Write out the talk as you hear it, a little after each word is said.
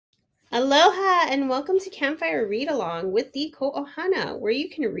Aloha and welcome to Campfire Read Along with the Ko Ohana, where you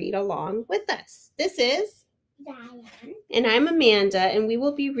can read along with us. This is Diane. And I'm Amanda, and we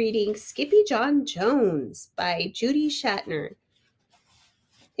will be reading Skippyjon Jones by Judy Schachner.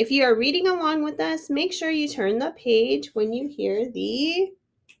 If you are reading along with us, make sure you turn the page when you hear the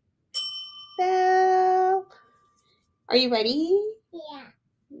bell. Are you ready? Yeah.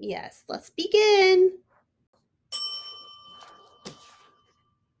 Yes, let's begin.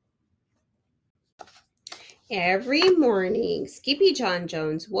 Every morning, Skippyjon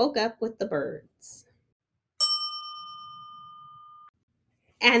Jones woke up with the birds.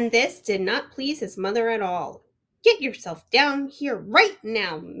 And this did not please his mother at all. "Get yourself down here right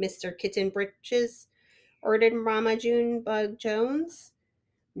now, Mr. Kitten Britches," ordered Mamma Junebug Jones.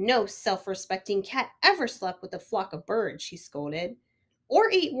 "No self-respecting cat ever slept with a flock of birds," she scolded,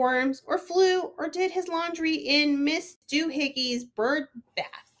 "or ate worms, or flew, or did his laundry in Miss Doohickeys' bird bath."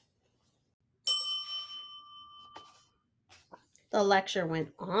 The lecture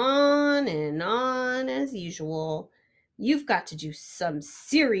went on and on as usual. "You've got to do some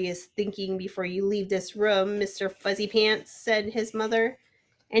serious thinking before you leave this room, Mr. Fuzzy Pants," said his mother,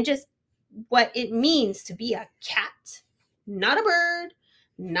 "and just what it means to be a cat. Not a bird,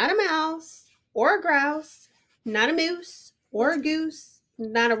 not a mouse, or a grouse, not a moose, or a goose,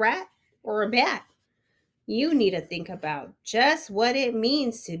 not a rat, or a bat. You need to think about just what it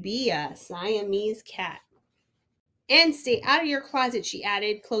means to be a Siamese cat. And stay out of your closet," she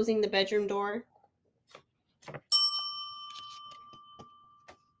added, closing the bedroom door.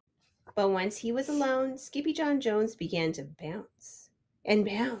 But once he was alone, Skippyjon Jones began to bounce and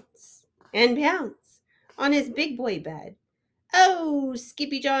bounce and bounce on his big boy bed. "Oh,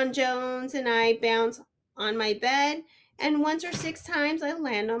 Skippyjon Jones and I bounce on my bed, and once or 6 times I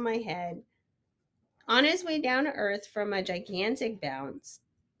land on my head." On his way down to earth from a gigantic bounce,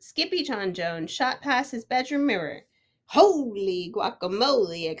 Skippyjon Jones shot past his bedroom mirror. "Holy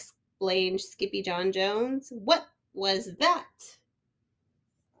guacamole!" exclaimed Skippyjon Jones. "What was that?"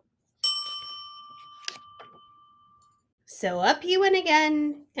 So up he went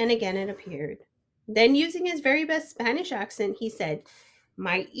again, and again it appeared. Then, using his very best Spanish accent, he said,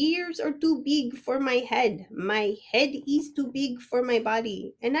 "My ears are too big for my head. My head is too big for my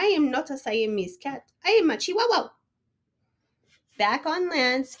body. And I am not a Siamese cat. I am a Chihuahua." Back on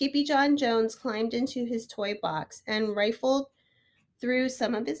land, Skippyjon Jones climbed into his toy box and rifled through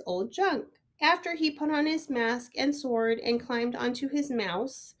some of his old junk. After he put on his mask and sword and climbed onto his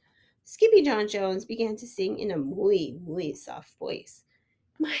mouse, Skippyjon Jones began to sing in a muy soft voice.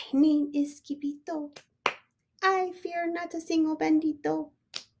 "My name is Skippito. I fear not a single bandito.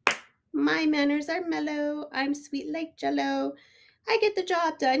 My manners are mellow. I'm sweet like jello. I get the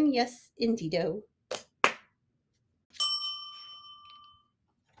job done, yes, indeedo."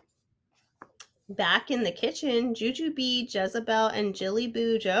 Back in the kitchen, Jujubee, Jezebel, and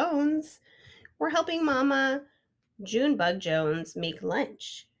Jillyboo Jones were helping Mama Junebug Jones make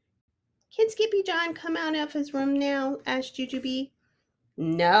lunch. "Can Skippyjon come out of his room now?" asked Jujubee.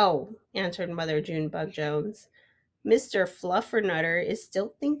 "No," answered Mother Junebug Jones. "Mr. Fluffernutter is still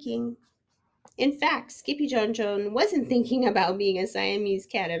thinking." In fact, Skippyjon Jones wasn't thinking about being a Siamese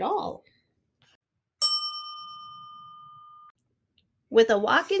cat at all. With a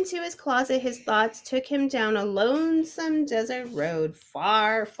walk into his closet, his thoughts took him down a lonesome desert road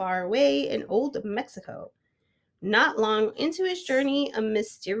far, far away in old Mexico. Not long into his journey, a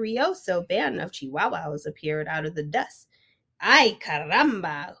mysterioso band of Chihuahuas appeared out of the dust. "Ay,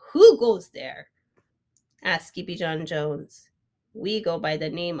 caramba! Who goes there?" asked Skippyjon Jones. "We go by the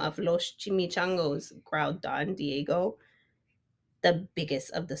name of Los Chimichangos," growled Don Diego, the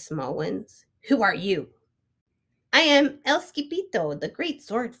biggest of the small ones. "Who are you?" "I am El Skipito, the great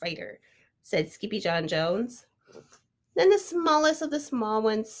sword fighter," said Skippyjon Jones. Then the smallest of the small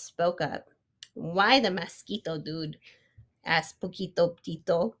ones spoke up. "Why the mosquito, dude?" asked Poquito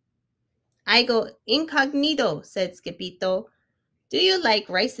Tito. "I go incognito," said Skipito. "Do you like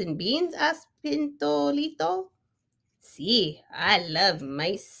rice and beans?" asked Pintolito. "Si, I love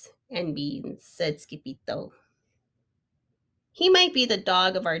mice and beans," said Skipito. "He might be the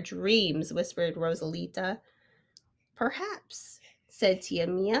dog of our dreams," whispered Rosalita. "Perhaps," said Tia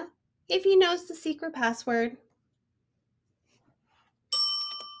Mia, "if he knows the secret password."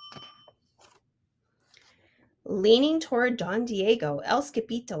 Leaning toward Don Diego, El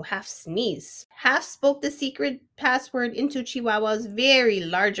Skipito half sneezed, half spoke the secret password into Chihuahua's very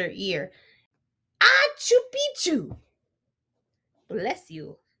larger ear. "Achu Pichu!" "Bless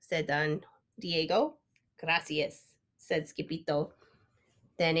you," said Don Diego. "Gracias," said Skipito.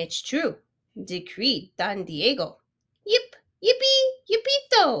 "Then it's true," decreed Don Diego. "Yip, yippee,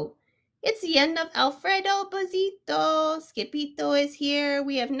 yippito!" It's the end of Alfredo Bazito. Skippito is here.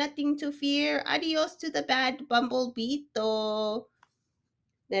 We have nothing to fear. Adios to the bad Bumblebito.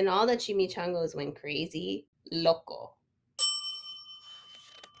 Then all the chimichangos went crazy. Loco.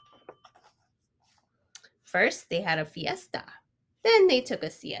 First, they had a fiesta. Then they took a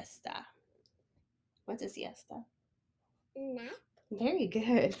siesta. What's a siesta? Nap. Very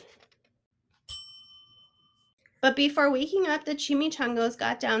good. But before waking up, the chimichangos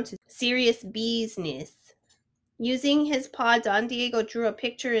got down to serious business. Using his paw, Don Diego drew a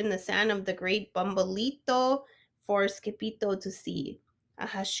picture in the sand of the great Bumbleito for Skippito to see. A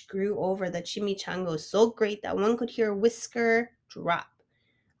hush grew over the chimichangos so great that one could hear a whisker drop.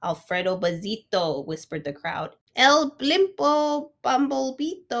 Alfredo Bazito, whispered the crowd. El Blimpo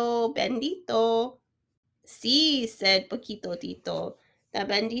Bumblebito Bendito. Sí, said Paquito Tito. The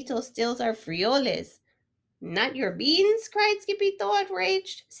Bendito steals our frioles. Not your beans, cried Skippito,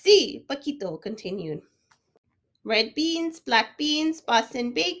 outraged. Sí, Paquito continued. Red beans, black beans,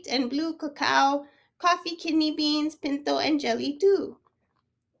 Boston baked and blue cacao, coffee, kidney beans, pinto, and jelly too.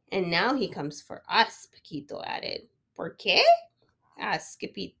 And now he comes for us, Paquito added. ¿Por qué? Asked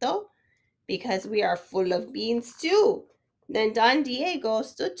Skippito. Because we are full of beans too. Then Don Diego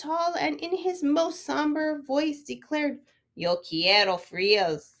stood tall and in his most somber voice declared, Yo quiero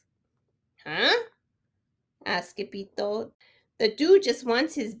fríos. Huh? Asked Skippito. The dude just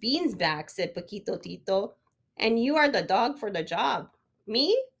wants his beans back, said Paquito Tito. And you are the dog for the job.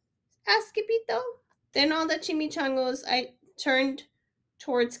 Me? Asked Skippito. Then all the chimichangos turned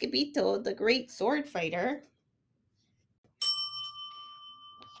towards Skippito, the great sword fighter.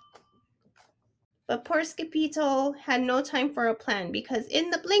 But poor Skippito had no time for a plan because in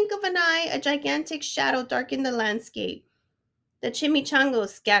the blink of an eye, a gigantic shadow darkened the landscape. The chimichangos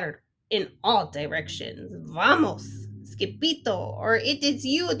scattered in all directions. Vamos, Skippito, or it is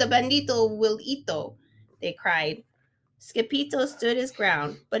you, the bandito will ito, they cried. Skippito stood his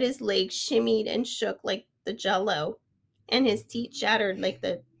ground, but his legs shimmied and shook like the jello, and his teeth shattered like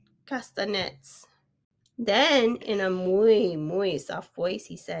the castanets. Then, in a muy soft voice,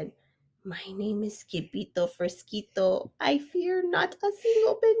 he said, My name is Skippito Fresquito. I fear not a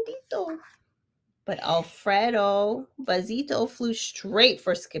single bendito. But Alfredo Bazito flew straight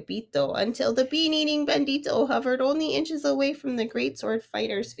for Skippito until the bean-eating bendito hovered only inches away from the great sword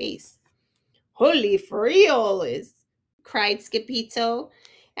fighter's face. Holy frioles! Cried Skippito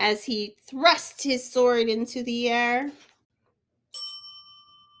as he thrust his sword into the air.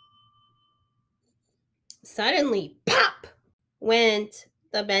 Suddenly, pop! Went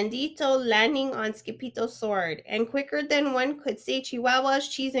the bandito, landing on Skippito's sword, and quicker than one could say chihuahuas,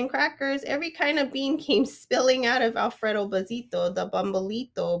 cheese, and crackers, every kind of bean came spilling out of Alfredo Bazito, the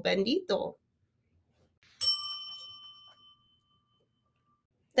bumbleito bandito.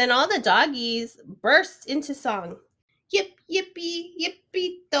 Then all the doggies burst into song. Yip, yippee,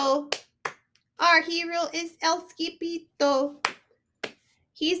 yippito. Our hero is El Skippito.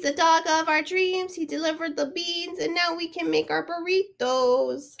 He's the dog of our dreams. He delivered the beans, and now we can make our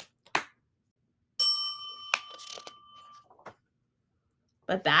burritos.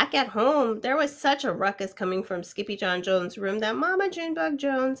 But back at home, there was such a ruckus coming from Skippyjon Jones' room that Mama Junebug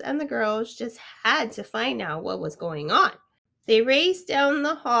Jones and the girls just had to find out what was going on. They raced down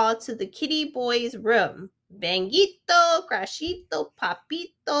the hall to the kitty boy's room. Benguito, Crashito,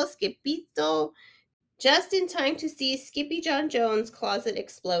 Papito, Skippito, just in time to see Skippyjon Jones' closet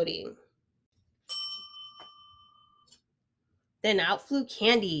exploding. Then out flew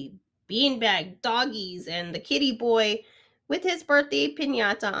Candy, Beanbag, Doggies, and the kitty boy with his birthday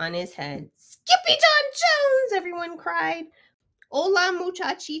piñata on his head. Skippyjon Jones! Everyone cried. Hola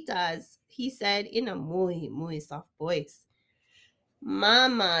muchachitas, he said in a muy soft voice.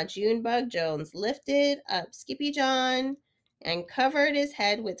 Mama Junebug Jones lifted up Skippyjon and covered his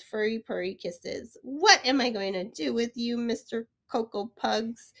head with furry purry kisses. What am I going to do with you, Mr. Cocoa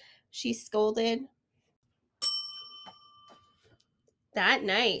Pugs? She scolded. That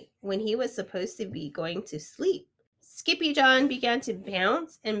night, when he was supposed to be going to sleep, Skippyjon began to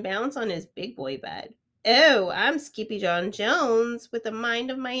bounce and bounce on his big boy bed. Oh, I'm Skippyjon Jones with a mind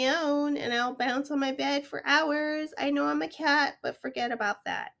of my own, and I'll bounce on my bed for hours. I know I'm a cat, but forget about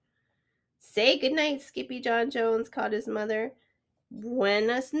that. Say goodnight, Skippyjon Jones, called his mother.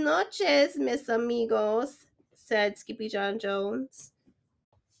 Buenas noches, mis amigos, said Skippyjon Jones.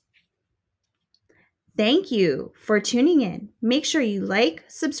 Thank you for tuning in. Make sure you like,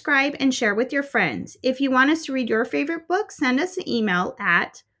 subscribe, and share with your friends. If you want us to read your favorite book, send us an email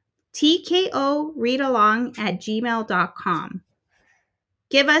at tkoreadalong@gmail.com.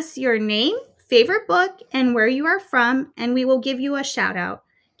 Give us your name, favorite book, and where you are from, and we will give you a shout out.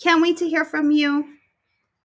 Can't wait to hear from you.